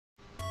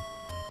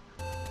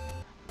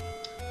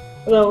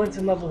Hello,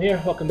 Instant Level here.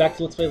 Welcome back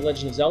to Let's Play The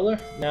Legend of Zelda.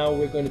 Now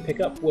we're going to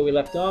pick up where we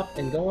left off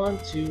and go on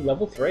to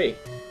level 3.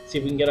 See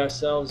if we can get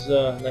ourselves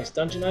a nice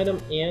dungeon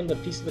item and a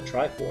piece of the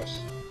triforce.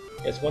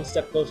 It's one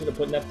step closer to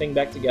putting that thing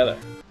back together.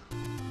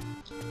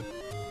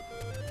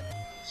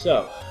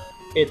 So,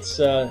 it's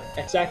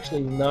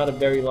actually not a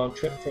very long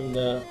trip from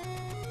the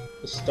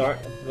start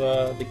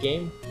of the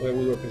game, where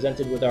we were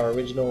presented with our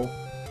original,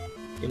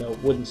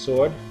 wooden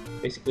sword,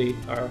 basically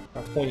our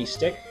pointy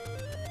stick.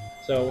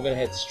 So we're going to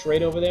head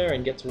straight over there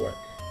and get to work.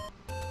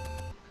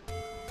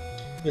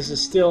 This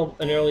is still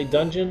an early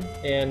dungeon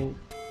and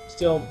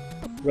still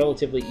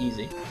relatively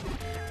easy.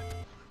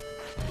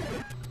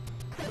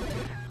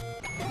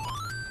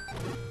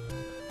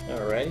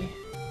 Alrighty.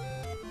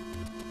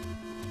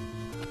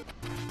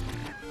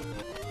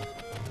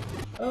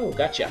 Oh,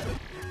 gotcha.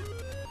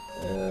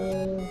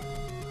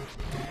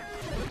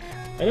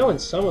 I know in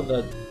some of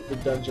the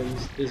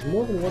dungeons there's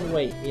more than one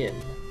way in.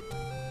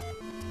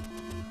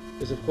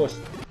 There's of course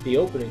the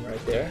opening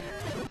right there.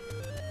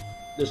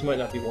 This might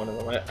not be one of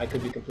them. I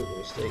could be completely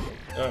mistaken.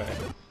 Alright.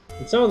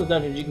 In some of the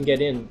dungeons you can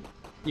get in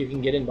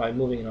by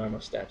moving an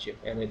armor statue.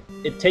 And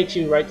it takes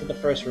you right to the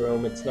first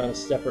room. It's not a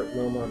separate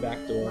room or a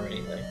back door or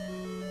anything.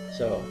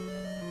 So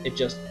it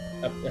just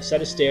a set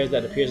of stairs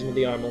that appears into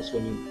the armors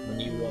when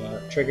you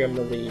trigger them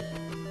to leave,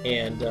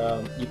 and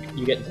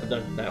you get into the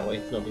dungeon that way.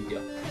 It's no big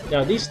deal.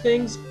 Now these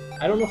things,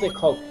 I don't know if they're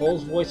called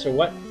Pole's Voice or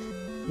what.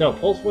 No,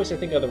 Pole's Voice I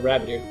think are the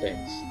rabbit-eared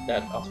things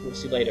that we'll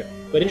see later.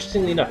 But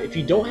interestingly enough, if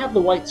you don't have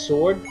the white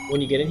sword when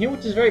you get in here,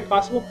 which is very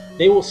possible,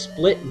 they will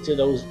split into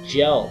those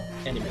gel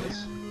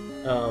enemies.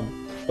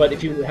 But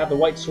if you have the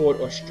white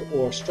sword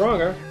or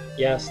stronger,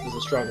 yes, there's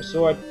a stronger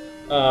sword,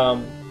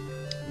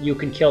 you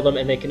can kill them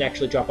and they can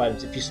actually drop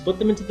items. If you split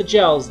them into the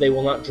gels, they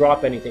will not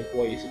drop anything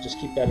for you, so just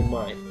keep that in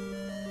mind.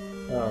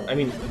 I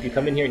mean, if you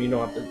come in here and you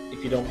don't have the,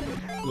 if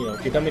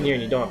you come in here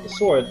and you don't have the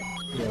sword,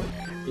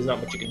 there's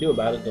not much you can do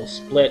about it. They'll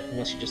split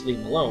unless you just leave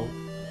them alone.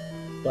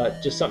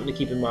 But just something to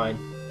keep in mind.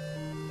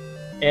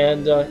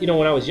 And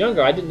when I was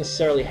younger, I didn't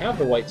necessarily have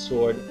the white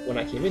sword when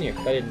I came in here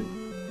because I didn't,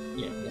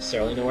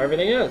 necessarily know where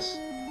everything is.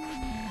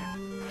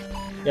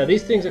 Now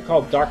these things are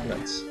called dark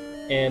nuts,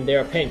 and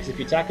they're a pain because if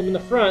you attack them in the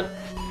front,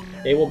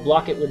 they will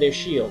block it with their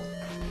shield.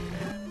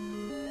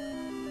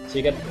 So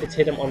it's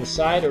hit them on the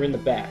side or in the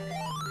back.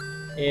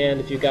 And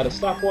if you've got a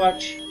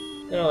stopwatch,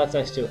 that's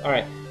nice too.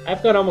 Alright,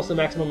 I've got almost the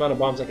maximum amount of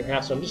bombs I can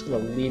have, so I'm just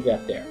going to leave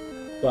that there.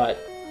 But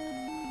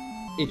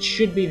it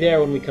should be there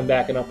when we come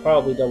back, and I'll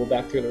probably double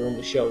back through the room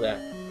to show that.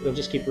 It'll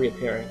just keep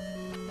reappearing.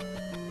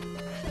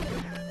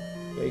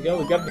 There you go,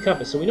 we've got the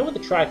compass. So we know what the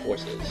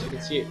triforce is. You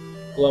can see it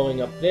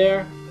glowing up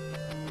there.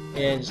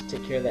 And just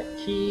take care of that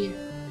key.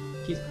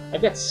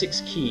 I've got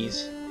 6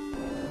 keys,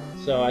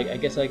 so I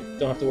guess I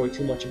don't have to worry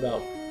too much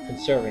about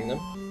conserving them.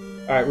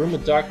 Alright, room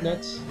with dark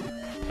nuts.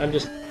 I'm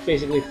just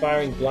basically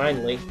firing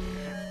blindly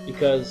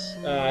because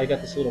I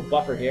got this little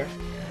buffer here,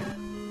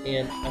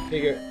 and I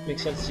figure it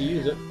makes sense to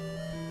use it.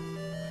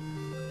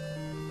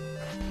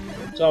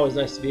 It's always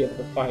nice to be able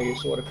to fire your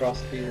sword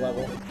across the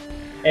level.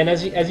 And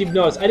as you've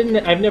noticed,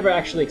 I've never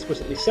actually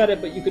explicitly said it,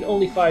 but you can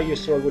only fire your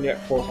sword when you're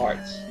at full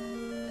hearts.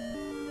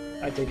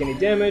 I take any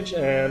damage,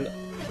 and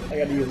I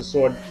got to use a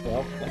sword.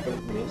 Well, like a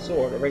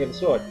regular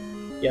sword.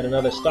 Yet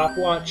another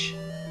stopwatch.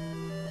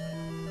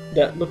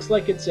 That looks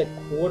like it's at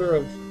 2:15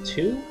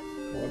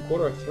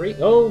 or 3:15.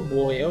 Oh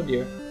boy, oh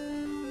dear.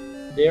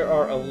 There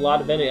are a lot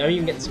of enemies. I'm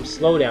even getting some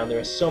slowdown. There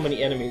are so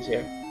many enemies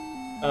here.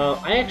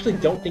 I actually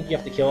don't think you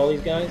have to kill all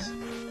these guys.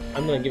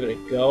 I'm going to give it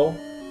a go.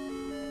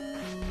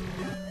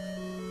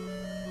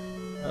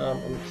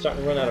 I'm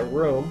starting to run out of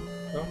room.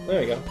 Oh,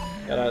 there we go.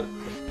 Got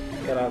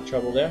out of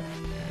trouble there.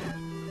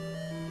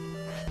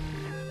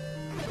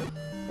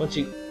 Once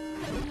you...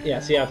 Yeah,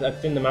 see, I've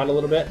thinned them out a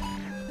little bit.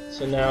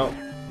 So now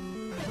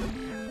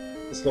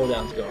the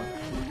slowdown's gone.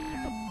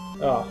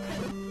 Oh.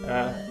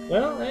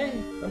 Well, hey,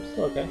 I'm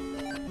still okay.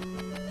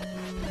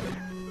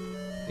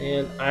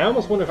 And I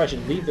almost wonder if I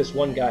should leave this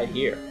one guy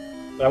here.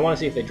 But I want to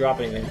see if they drop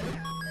anything.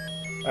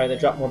 Alright, they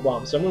dropped more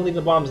bombs. So I'm going to leave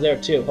the bombs there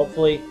too.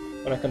 Hopefully,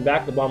 when I come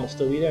back, the bomb will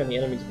still be there and the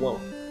enemies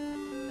won't.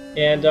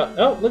 And,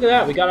 oh, look at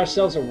that. We got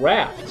ourselves a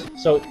raft.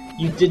 So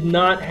you did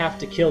not have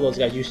to kill those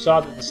guys. You saw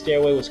that the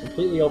stairway was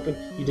completely open.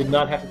 You did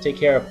not have to take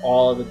care of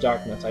all of the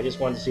dark nuts. I just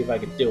wanted to see if I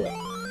could do it.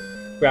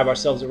 Grab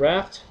ourselves a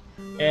raft.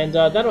 And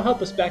that'll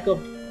help us back up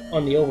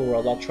on the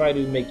overworld. I'll try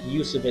to make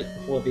use of it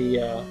before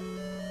the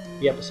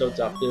episode's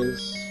up.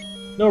 There's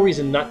no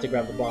reason not to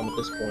grab the bomb at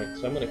this point,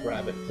 so I'm going to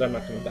grab it, because I'm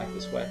not coming back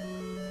this way.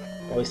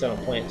 Or at least I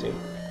don't plan to.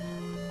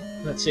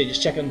 Let's see,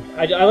 just checking.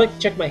 I like to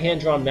check my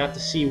hand-drawn map to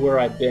see where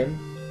I've been.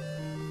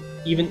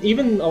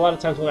 Even a lot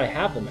of times when I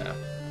have the map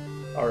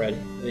already,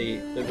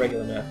 the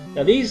regular map.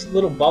 Now these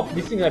little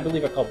these things I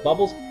believe are called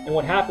bubbles, and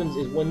what happens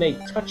is when they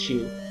touch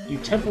you, you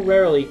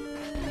temporarily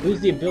lose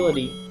the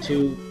ability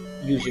to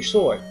use your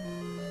sword.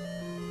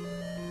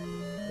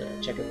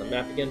 Checking the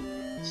map again.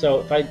 So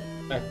if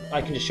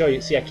I can just show you.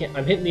 See,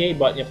 I'm hitting the A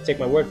button. You have to take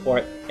my word for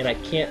it, and I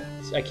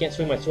can't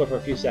swing my sword for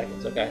a few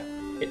seconds. Okay,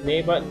 hitting the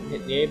A button,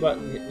 hitting the A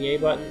button, hitting the A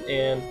button,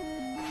 and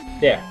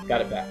there,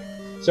 got it back.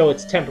 So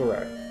it's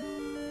temporary.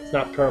 It's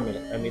not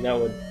permanent. I mean, that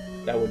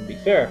wouldn't be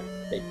fair.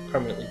 They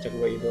permanently took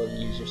away your ability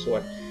to use your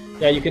sword.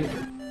 Now you can,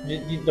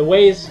 the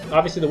ways,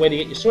 obviously the way to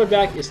get your sword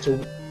back is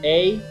to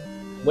A,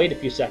 wait a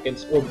few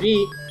seconds, or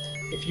B,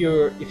 if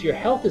your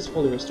health is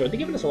fully restored. They're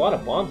giving us a lot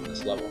of bombs in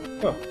this level.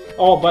 Huh.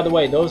 Oh, by the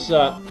way, those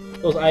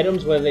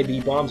items, whether they be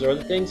bombs or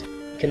other things,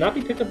 cannot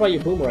be picked up by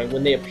your boomerang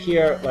when they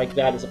appear like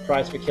that as a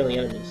prize for killing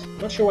enemies. I'm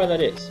not sure why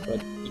that is,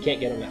 but you can't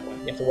get them that way.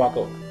 You have to walk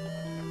over.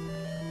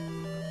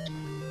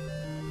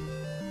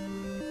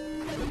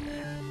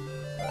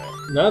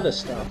 Another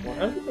stop one.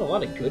 I'm getting a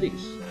lot of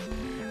goodies.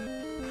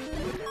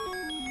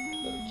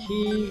 Another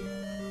key.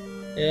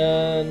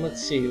 And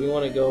let's see, we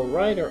want to go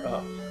right or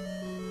up?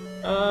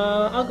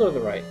 I'll go to the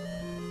right.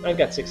 I've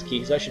got 6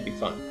 keys, I should be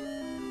fine.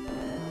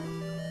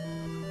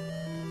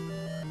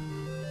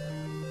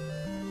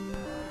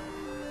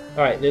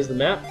 Alright, there's the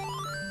map.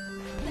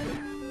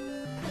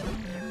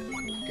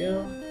 There we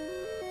go.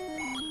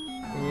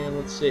 And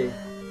let's see.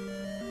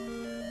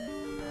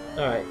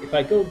 Alright, if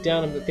I go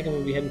down, I think I'm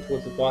going to be heading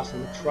towards the boss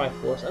in the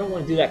triforce. I don't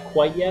want to do that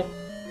quite yet,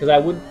 because I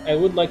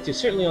would like to,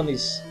 certainly on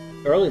these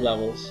early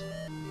levels,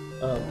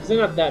 because they're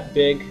not that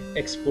big,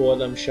 explore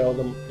them, show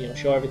them,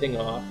 show everything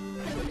off.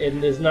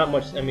 And there's not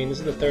much, I mean, this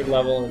is the 3rd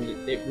level,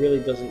 and it really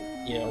doesn't,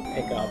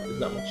 pick up. There's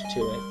not much to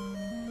it.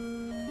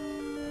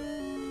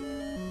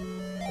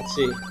 Let's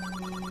see.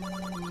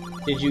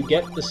 Did you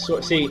get the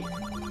sword? See,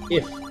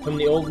 if from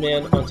the old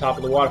man on top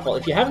of the waterfall,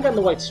 if you haven't gotten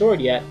the white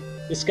sword yet,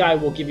 this guy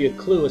will give you a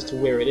clue as to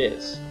where it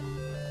is.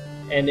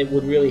 And it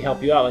would really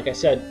help you out. Like I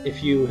said,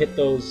 if you hit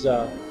those,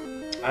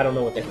 I don't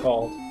know what they're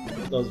called,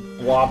 those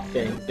blob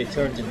things, they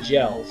turn to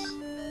gels.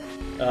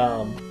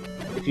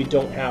 If you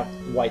don't have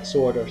the white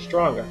sword or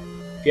stronger.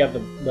 If you have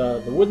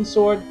the wooden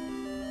sword,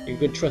 your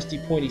good trusty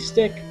pointy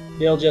stick,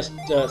 they'll just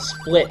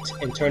split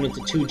and turn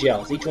into 2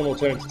 gels. Each one will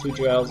turn into 2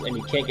 gels, and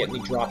you can't get any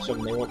drops from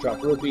them. They won't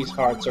drop rupees,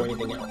 hearts, or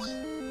anything else.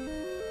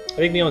 I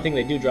think the only thing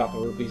they do drop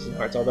are rupees and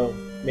hearts, although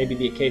maybe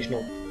the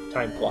occasional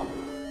time clock,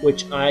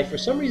 which I, for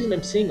some reason,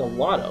 am seeing a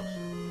lot of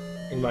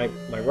in my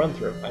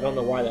run-through. I don't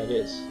know why that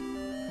is.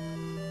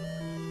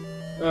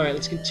 Alright,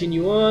 let's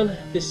continue on.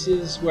 This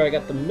is where I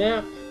got the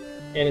map,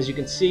 and as you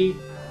can see,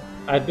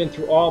 I've been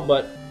through all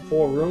but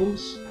 4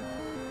 rooms,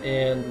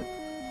 and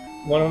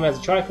one of them has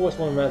a triforce,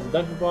 one of them has a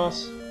dungeon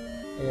boss,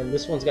 and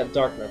this one's got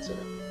dark nuts in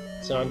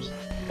it. So I'm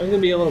going to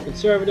be a little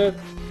conservative.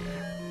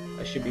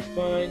 I should be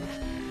fine.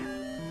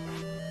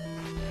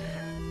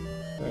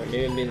 Alright,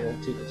 maybe I'm being a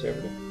little too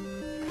conservative.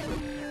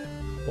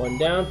 1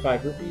 down,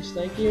 5 rupees,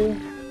 thank you.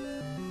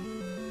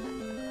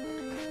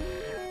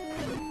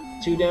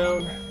 2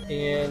 down,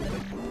 and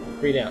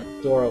 3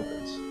 down. Door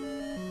opens.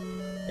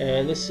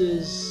 And this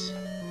is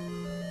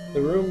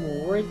the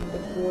room right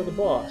before the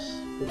boss,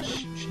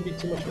 which shouldn't be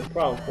too much of a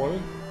problem for me.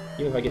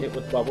 Even if I get hit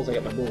with bubbles, I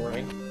got my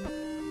boomerang.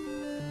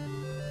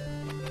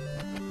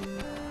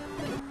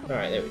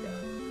 Alright, there we go.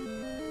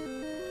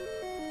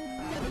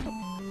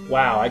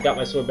 Wow, I got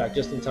my sword back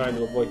just in time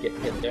to avoid getting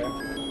hit there.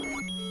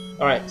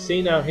 Alright,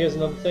 see now, here's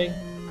another thing.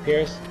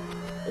 Appears.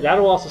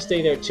 That'll also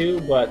stay there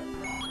too, but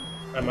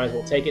I might as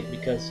well take it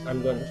because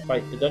I'm going to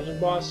fight the dungeon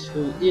boss,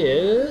 who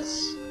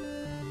is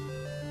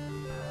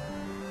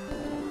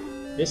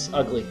this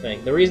ugly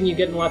thing. The reason you're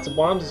getting lots of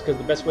bombs is because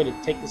the best way to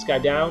take this guy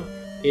down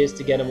is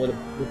to get him with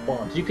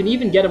bombs. You can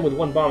even get him with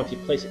 1 bomb if you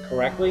place it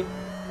correctly.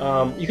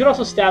 You can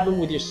also stab him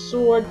with your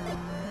sword.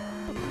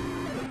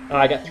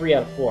 I got 3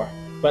 out of 4.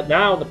 But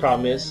now the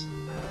problem is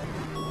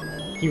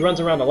he runs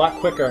around a lot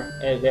quicker,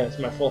 and there's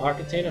my full heart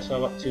container, so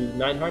I'm up to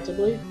 9 hearts, I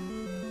believe.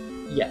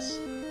 Yes.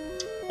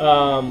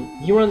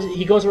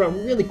 He goes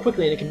around really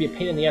quickly, and it can be a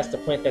pain in the ass to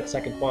plant that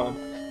 2nd bomb.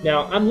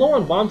 Now, I'm low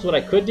on bombs. What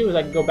I could do is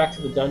I could go back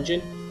to the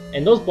dungeon,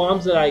 and those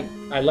bombs that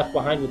I left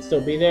behind would still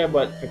be there,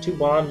 but for 2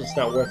 bombs, it's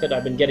not worth it.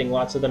 I've been getting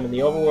lots of them in the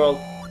overworld,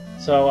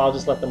 so I'll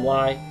just let them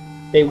lie.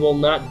 They will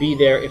not be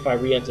there if I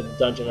re-enter the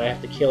dungeon. I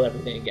have to kill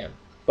everything again.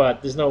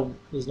 But there's no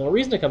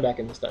reason to come back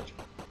in this dungeon.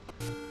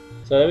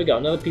 So there we go,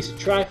 another piece of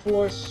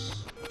triforce.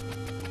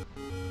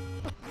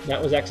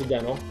 That was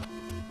accidental.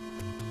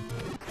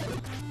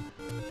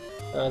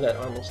 That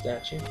armor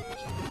statue.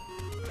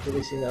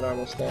 Releasing that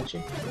armor statue.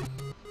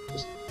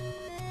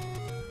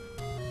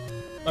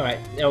 Alright,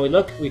 now we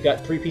look, we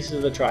got 3 pieces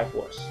of the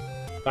triforce.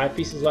 5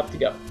 pieces left to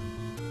go.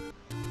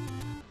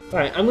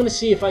 Alright, I'm going to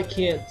see if I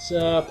can't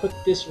put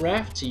this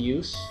raft to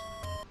use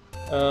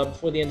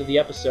before the end of the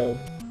episode.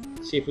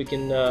 See if we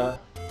can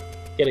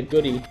get a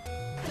goodie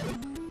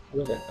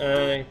with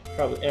it.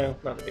 Probably,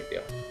 not a big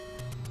deal.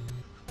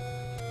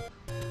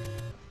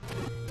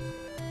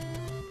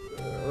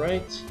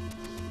 Alright.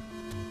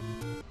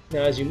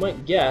 Now, as you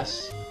might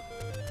guess,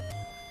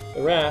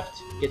 the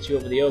raft gets you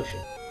over the ocean.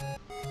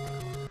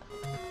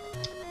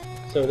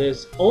 So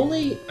there's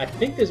only, I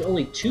think there's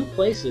only 2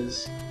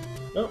 places,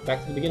 no,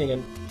 back to the beginning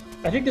again.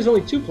 I think there's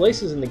only 2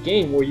 places in the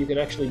game where you can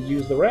actually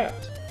use the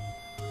raft.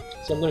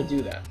 So I'm going to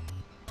do that.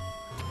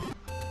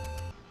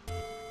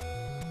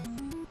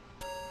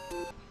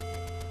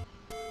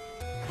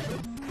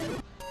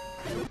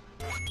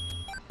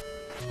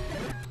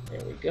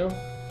 There we go.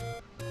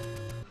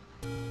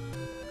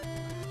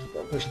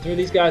 Pushing through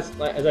these guys,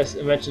 as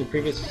I mentioned in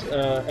previous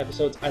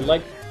episodes, I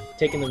like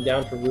taking them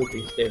down for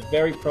rupees. They're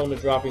very prone to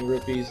dropping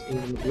rupees,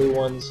 even the blue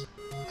ones.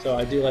 So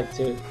I do like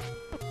to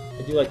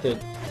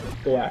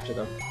go after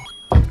them.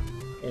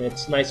 And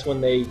it's nice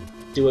when they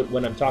do it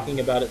when I'm talking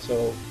about it,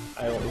 so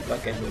I don't look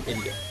like I'm an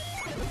idiot.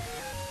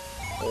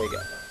 There we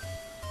go.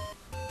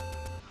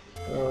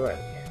 Alright.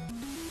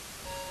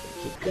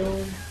 Keep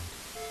going.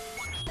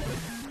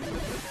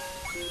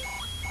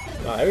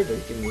 Wow,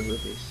 everybody's giving me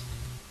rupees.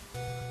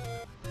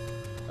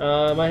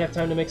 I might have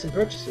time to make some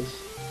purchases.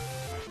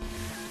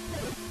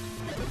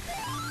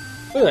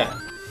 Look at that.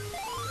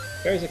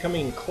 Fairies are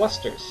coming in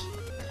clusters.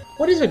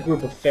 What is a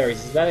group of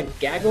fairies? Is that a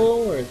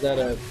gaggle, or is that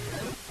a...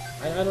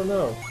 I don't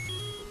know.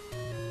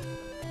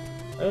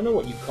 I don't know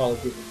what you call a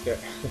group of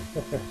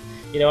fairies.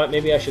 You know what?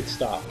 Maybe I should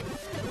stop.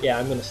 Yeah,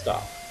 I'm gonna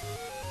stop.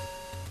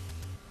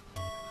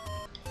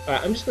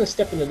 Alright, I'm just gonna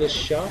step into this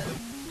shop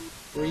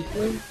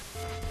briefly.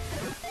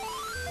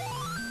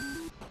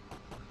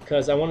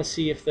 Because I want to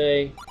see if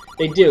they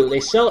do. They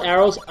sell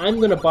arrows.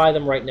 I'm gonna buy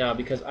them right now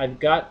because I've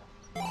got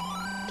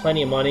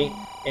plenty of money,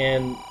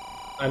 and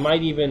I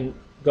might even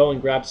go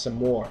and grab some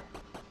more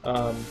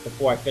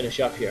before I finish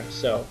up here.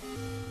 So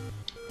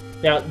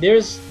now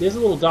there's a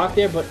little dock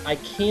there, but I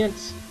can't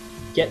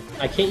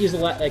use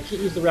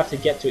the raft to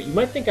get to it. You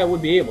might think I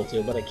would be able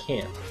to, but I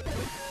can't.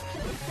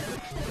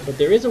 But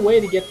there is a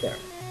way to get there.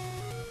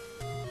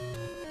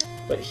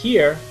 But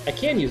here I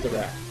can use the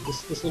raft.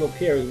 This little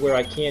pier is where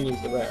I can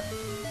use the raft.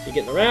 So you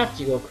get in the raft,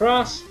 you go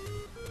across,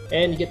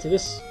 and you get to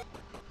this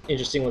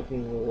interesting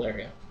looking little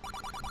area.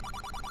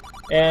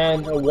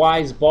 And a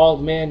wise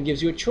bald man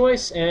gives you a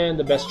choice, and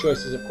the best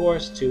choice is, of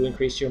course, to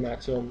increase your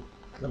maximum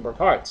number of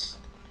hearts.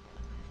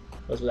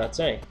 Goes without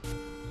saying.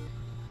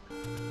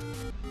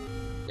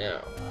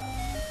 Now,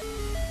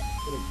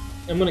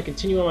 I'm going to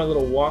continue on my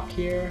little walk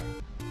here.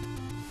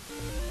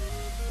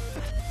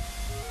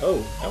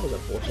 Oh, that was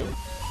unfortunate.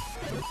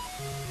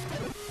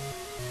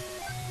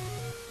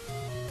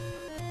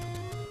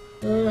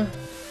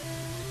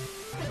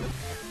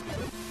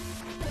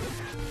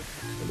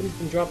 Nobody's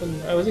been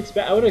dropping. I would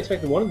have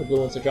expected one of the blue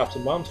ones to drop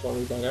some bombs for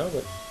me by now,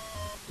 but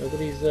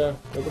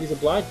nobody's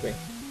obliged me.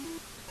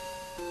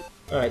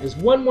 All right, there's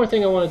one more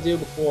thing I want to do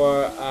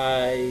before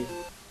I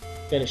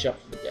finish up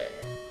for the day,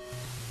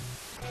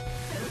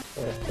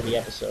 or for the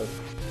episode.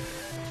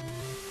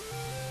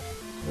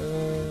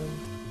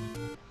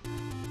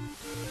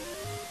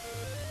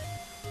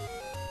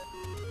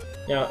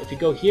 Now, if you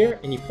go here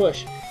and you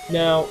push,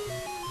 now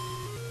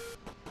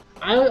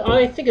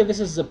I think of this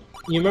as a.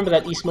 You remember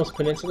that Eastmost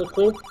Peninsula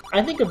clue?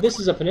 I think of this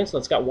as a peninsula.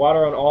 It's got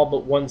water on all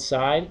but one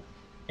side,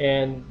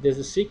 and there's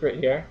a secret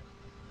here.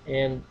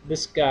 And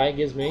this guy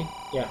gives me,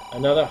 yeah,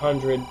 another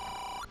 100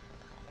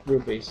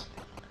 rupees.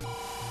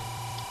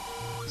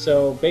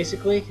 So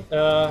basically,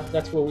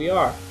 that's where we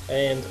are.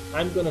 And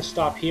I'm gonna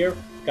stop here.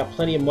 Got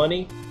plenty of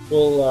money.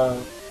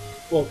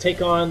 We'll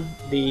take on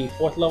the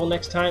 4th level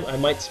next time. I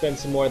might spend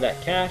some more of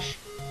that cash.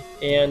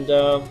 And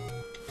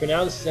for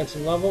now, this is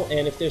Ensign Level.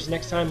 And if there's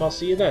next time, I'll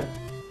see you then.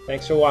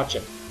 Thanks for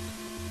watching.